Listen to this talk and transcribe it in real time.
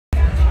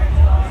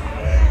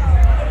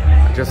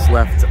Just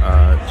left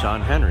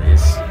John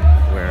Henry's,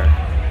 where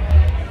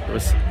it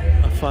was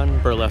a fun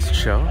burlesque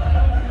show,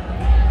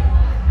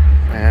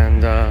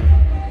 and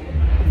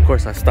of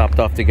course I stopped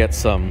off to get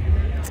some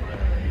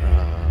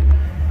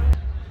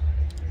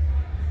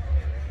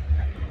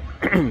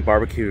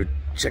barbecue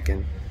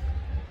chicken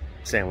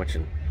sandwich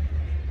and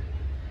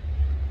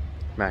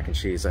mac and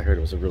cheese. I heard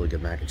it was a really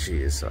good mac and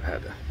cheese, so I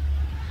had to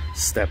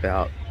step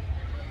out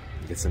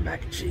and get some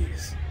mac and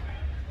cheese,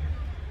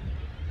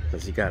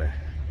 because you gotta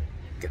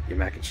get your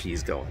mac and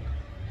cheese going.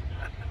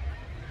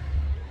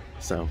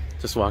 So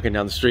just walking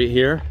down the street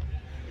here.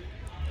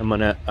 I'm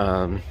gonna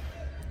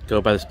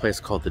go by this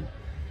place called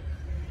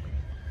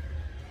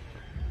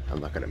I'm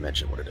not gonna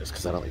mention what it is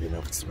because I don't even know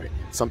if it's right.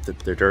 Something,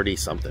 they're dirty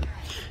something.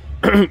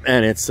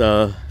 And it's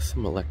some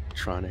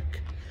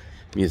electronic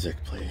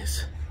music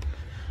place.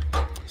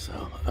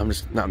 So I don't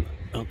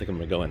think I'm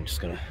gonna go in. I'm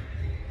just gonna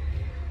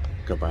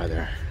go by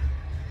there,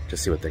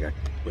 just see what they got,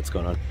 what's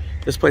going on.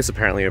 This place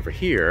apparently over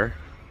here,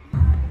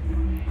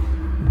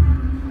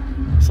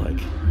 it's like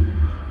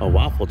a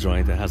waffle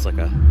joint that has like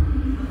a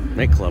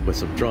nightclub with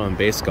some drum and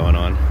bass going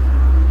on.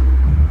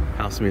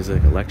 House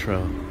music,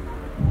 electro.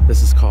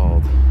 This is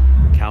called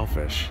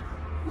Cowfish.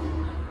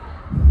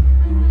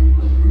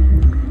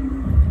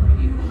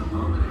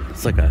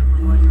 It's like a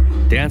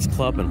dance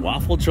club and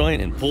waffle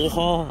joint and pool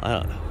hall.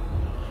 I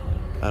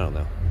don't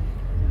know.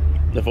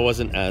 If I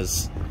wasn't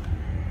as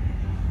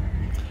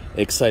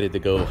excited to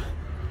go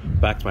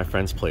back to my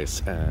friend's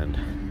place and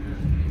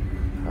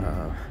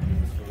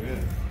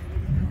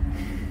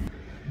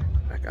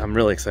I'm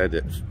really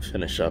excited to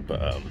finish up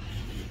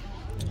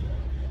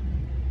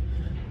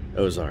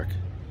Ozark.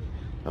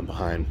 I'm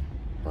behind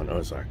on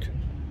Ozark.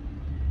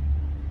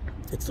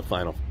 It's the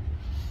final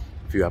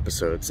few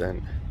episodes,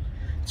 and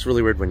it's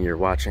really weird when you're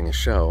watching a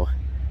show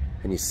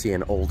and you see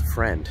an old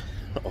friend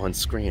on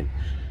screen.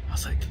 I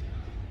was like,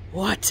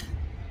 what?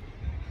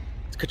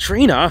 It's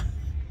Katrina?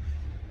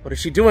 What is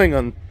she doing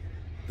on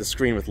the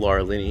screen with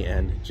Laura Linney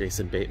and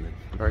Jason Bateman?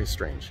 Very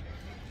strange.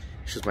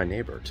 She's my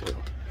neighbor too.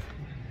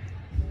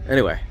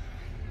 Anyway,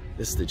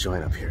 this is the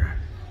joint up here.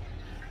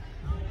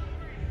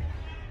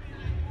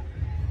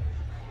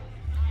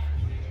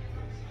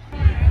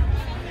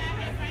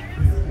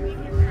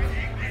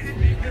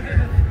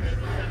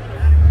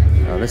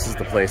 This is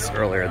the place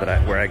earlier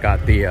that where I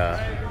got the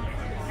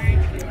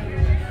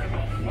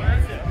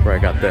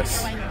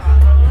this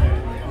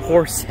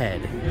horse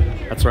head.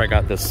 That's where I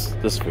got this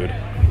food.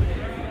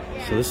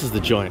 So this is the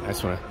joint. I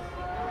just want to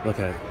look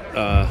at it.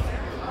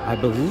 I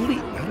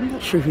believe, I'm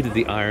not sure who did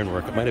the iron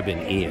work. It might have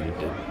been Ian.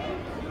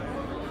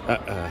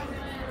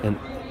 And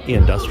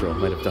Ian Industrial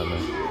might have done the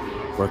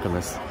work on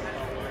this.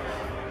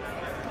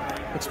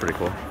 Looks pretty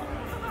cool.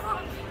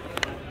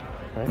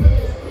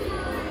 Right?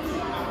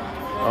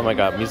 Oh my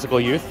god, musical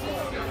youth?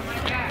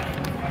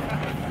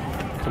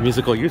 It's a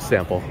musical youth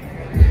sample.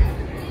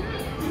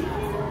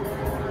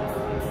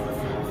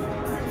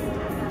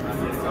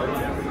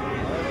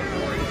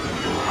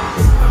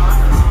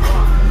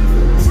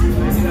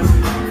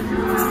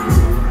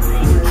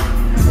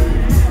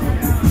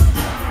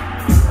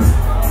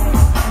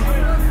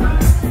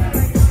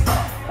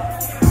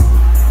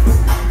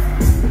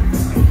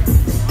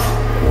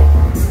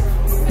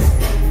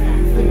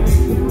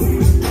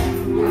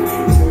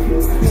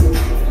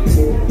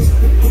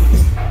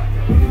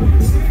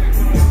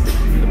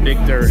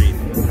 Dirty.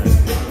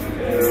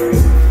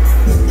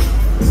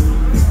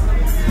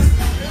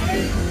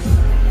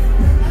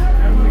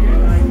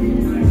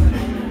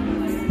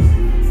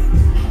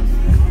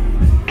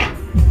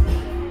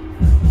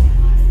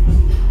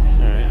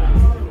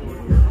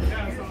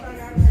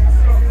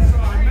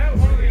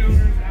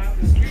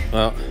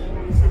 Well,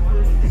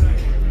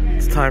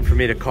 it's time for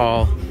me to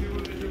call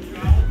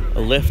a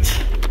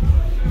lift.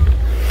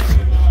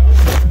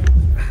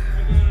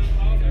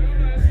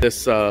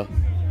 This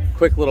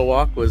quick little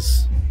walk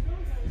was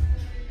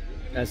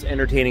as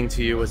entertaining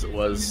to you as it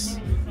was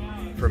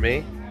for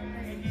me.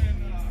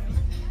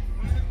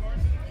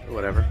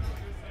 Whatever.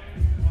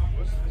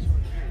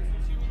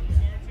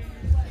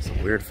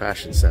 Some weird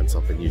fashion sense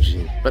up in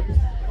Eugene, but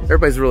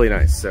everybody's really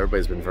nice.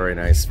 Everybody's been very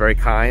nice, very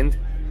kind.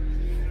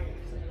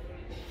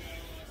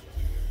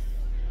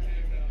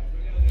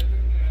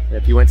 And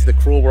if you went to the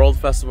Cruel World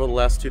Festival the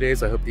last 2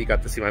 days, I hope that you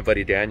got to see my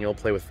buddy Daniel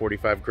play with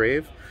 45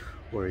 Grave,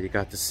 where you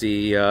got to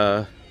see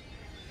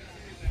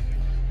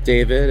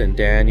David and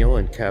Daniel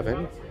and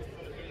Kevin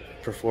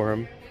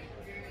perform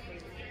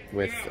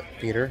with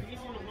Peter.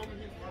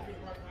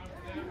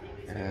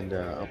 And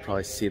I'll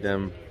probably see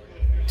them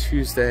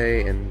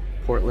Tuesday in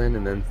Portland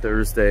and then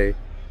Thursday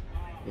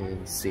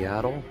in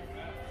Seattle.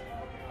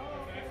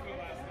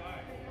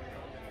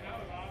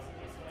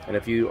 And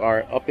if you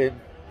are up in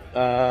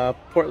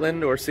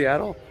Portland or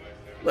Seattle,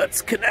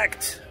 let's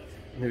connect.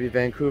 Maybe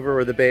Vancouver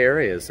or the Bay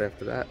Areas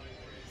after that.